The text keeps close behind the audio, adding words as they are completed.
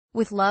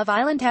With Love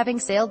Island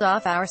having sailed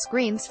off our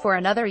screens for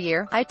another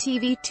year,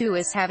 ITV2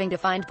 is having to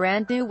find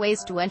brand new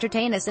ways to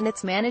entertain us, and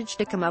it's managed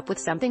to come up with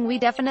something we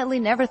definitely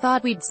never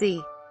thought we'd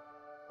see.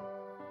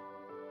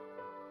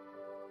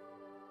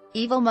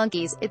 Evil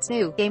Monkeys, its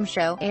new game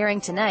show,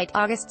 airing tonight,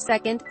 August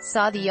 2nd,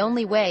 saw The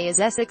Only Way as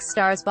Essex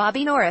stars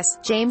Bobby Norris,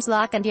 James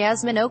Locke and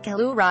Yasmin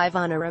Okalu arrive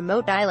on a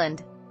remote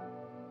island.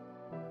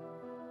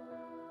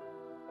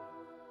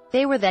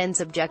 They were then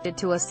subjected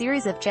to a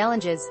series of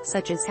challenges,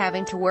 such as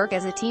having to work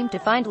as a team to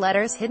find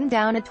letters hidden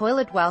down a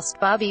toilet whilst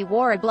Bobby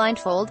wore a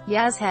blindfold,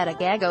 Yaz had a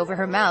gag over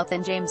her mouth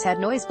and James had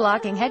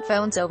noise-blocking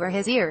headphones over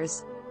his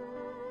ears.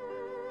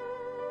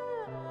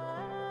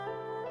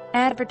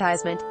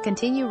 Advertisement.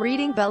 Continue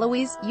reading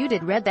Beloise, you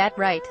did read that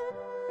right.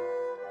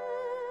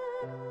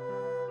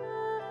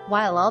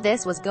 While all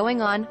this was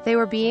going on, they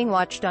were being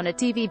watched on a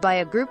TV by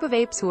a group of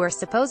apes who were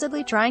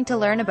supposedly trying to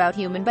learn about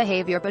human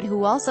behavior but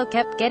who also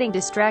kept getting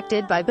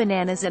distracted by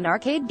bananas and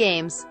arcade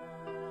games.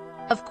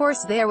 Of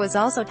course, there was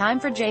also time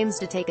for James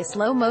to take a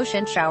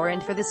slow-motion shower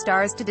and for the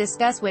stars to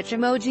discuss which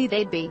emoji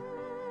they'd be.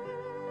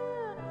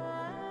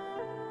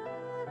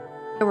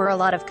 There were a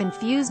lot of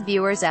confused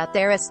viewers out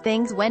there as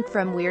things went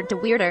from weird to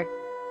weirder.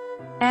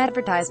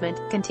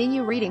 Advertisement.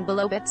 Continue reading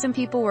below, but some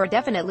people were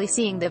definitely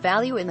seeing the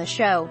value in the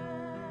show.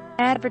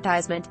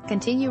 Advertisement.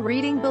 Continue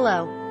reading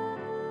below.